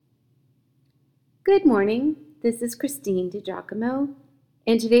Good morning. This is Christine DiGiacomo,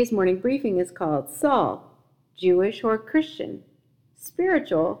 and today's morning briefing is called Saul, Jewish or Christian,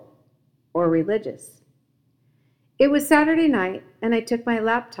 Spiritual or Religious. It was Saturday night, and I took my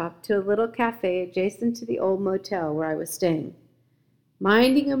laptop to a little cafe adjacent to the old motel where I was staying.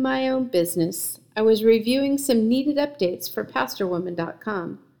 Minding my own business, I was reviewing some needed updates for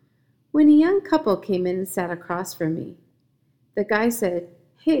PastorWoman.com when a young couple came in and sat across from me. The guy said,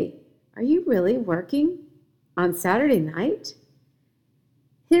 "Hey, are you really working on Saturday night?"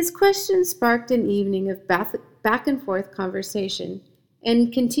 His question sparked an evening of back and forth conversation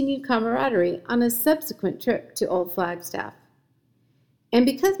and continued camaraderie on a subsequent trip to Old Flagstaff. And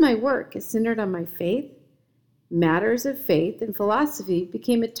because my work is centered on my faith, matters of faith and philosophy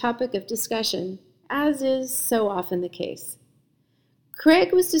became a topic of discussion, as is so often the case.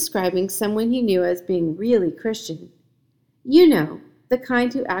 Craig was describing someone he knew as being really Christian. You know, the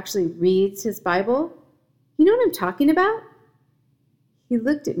kind who actually reads his Bible. You know what I'm talking about? He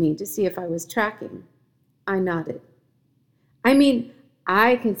looked at me to see if I was tracking. I nodded.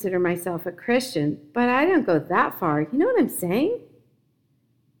 I consider myself a Christian, but I don't go that far. You know what I'm saying?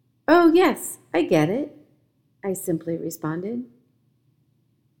 Oh, yes, I get it, I simply responded.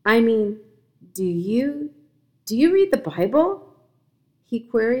 Do you read the Bible? He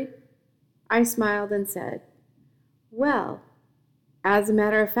queried. I smiled and said, "Well, as a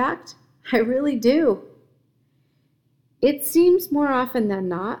matter of fact, I really do." It seems more often than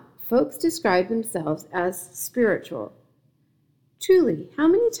not, folks describe themselves as spiritual. Truly, how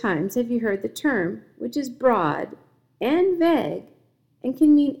many times have you heard the term, which is broad and vague and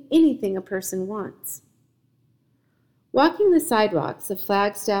can mean anything a person wants? Walking the sidewalks of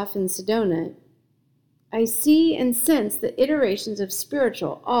Flagstaff and Sedona, I see and sense the iterations of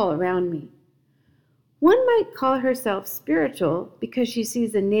spiritual all around me. One might call herself spiritual because she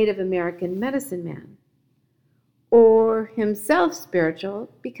sees a Native American medicine man, or himself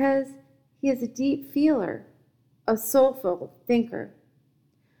spiritual because he is a deep feeler, a soulful thinker,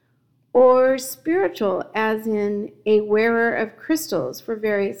 or spiritual as in a wearer of crystals for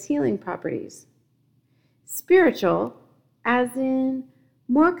various healing properties, spiritual as in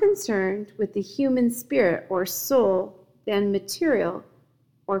more concerned with the human spirit or soul than material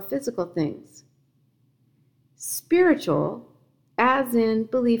or physical things, spiritual as in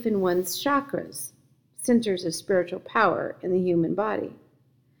belief in one's chakras, centers of spiritual power in the human body,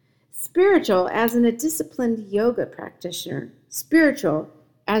 spiritual as in a disciplined yoga practitioner, spiritual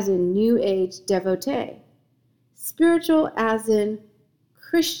as in New Age devotee, spiritual as in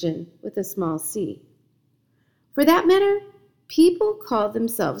Christian with a small c. For that matter, people call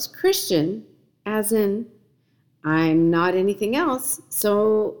themselves Christian as in, I'm not anything else,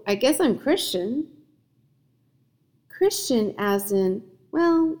 so I guess I'm Christian. Christian as in,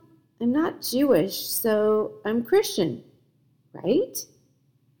 well, I'm not Jewish, so I'm Christian, right?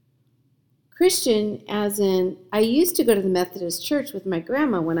 Christian as in, I used to go to the Methodist church with my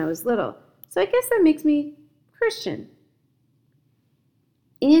grandma when I was little, so I guess that makes me Christian.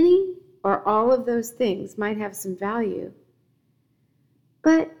 Any or all of those things might have some value,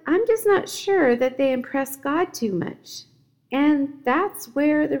 but I'm just not sure that they impress God too much. And that's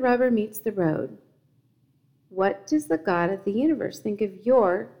where the rubber meets the road. What does the God of the universe think of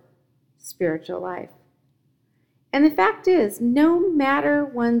your spiritual life? And the fact is, no matter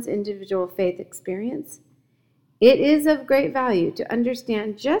one's individual faith experience, it is of great value to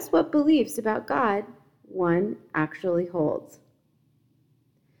understand just what beliefs about God one actually holds.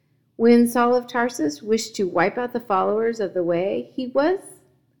 When Saul of Tarsus wished to wipe out the followers of the way, he was,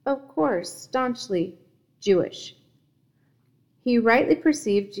 of course, staunchly Jewish. He rightly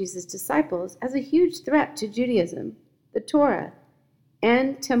perceived Jesus' disciples as a huge threat to Judaism, the Torah,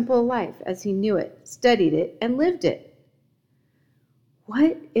 and temple life as he knew it, studied it, and lived it.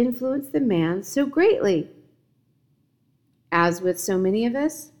 What influenced the man so greatly? As with so many of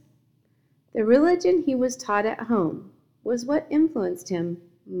us, the religion he was taught at home was what influenced him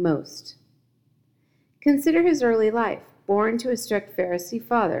most. Consider his early life. Born to a strict Pharisee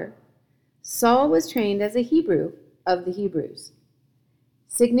father, Saul was trained as a Hebrew of the Hebrews.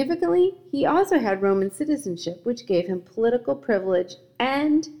 Significantly, he also had Roman citizenship, which gave him political privilege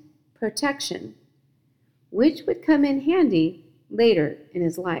and protection, which would come in handy later in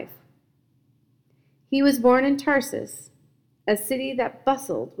his life. He was born in Tarsus, a city that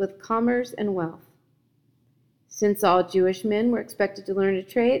bustled with commerce and wealth. Since all Jewish men were expected to learn a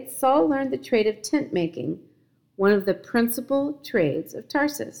trade, Saul learned the trade of tent making, one of the principal trades of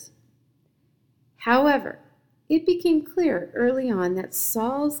Tarsus. However, it became clear early on that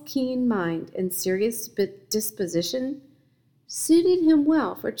Saul's keen mind and serious disposition suited him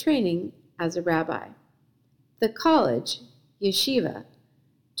well for training as a rabbi. The college, yeshiva,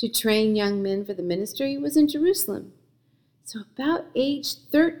 to train young men for the ministry was in Jerusalem. So about age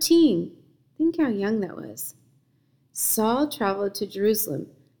 13, think how young that was, Saul traveled to Jerusalem,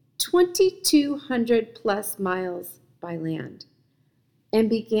 2,200 plus miles by land, and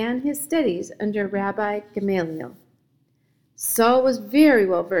began his studies under Rabbi Gamaliel. Saul was very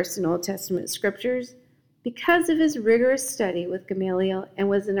well versed in Old Testament scriptures because of his rigorous study with Gamaliel and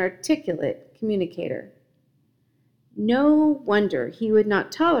was an articulate communicator. No wonder he would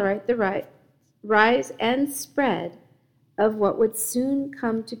not tolerate the rise and spread of what would soon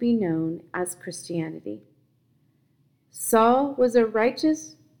come to be known as Christianity. Saul was a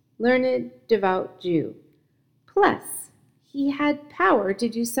righteous, learned, devout Jew. Plus, he had power to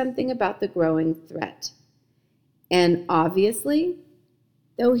do something about the growing threat. And obviously,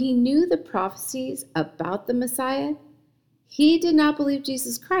 though he knew the prophecies about the Messiah, he did not believe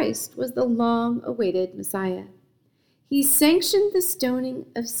Jesus Christ was the long-awaited Messiah. He sanctioned the stoning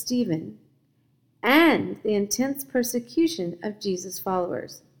of Stephen and the intense persecution of Jesus'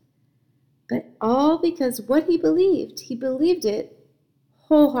 followers. But all because what he believed it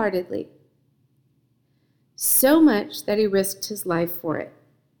wholeheartedly. So much that he risked his life for it.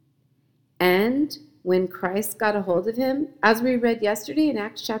 And when Christ got a hold of him, as we read yesterday in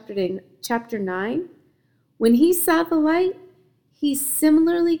Acts chapter 9, when he saw the light, he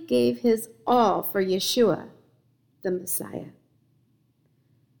similarly gave his all for Yeshua, the Messiah.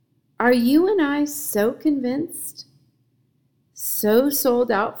 Are you and I so convinced, so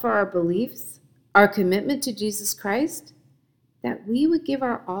sold out for our beliefs, our commitment to Jesus Christ, that we would give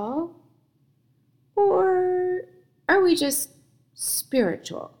our all? Or are we just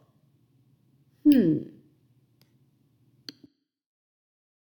spiritual?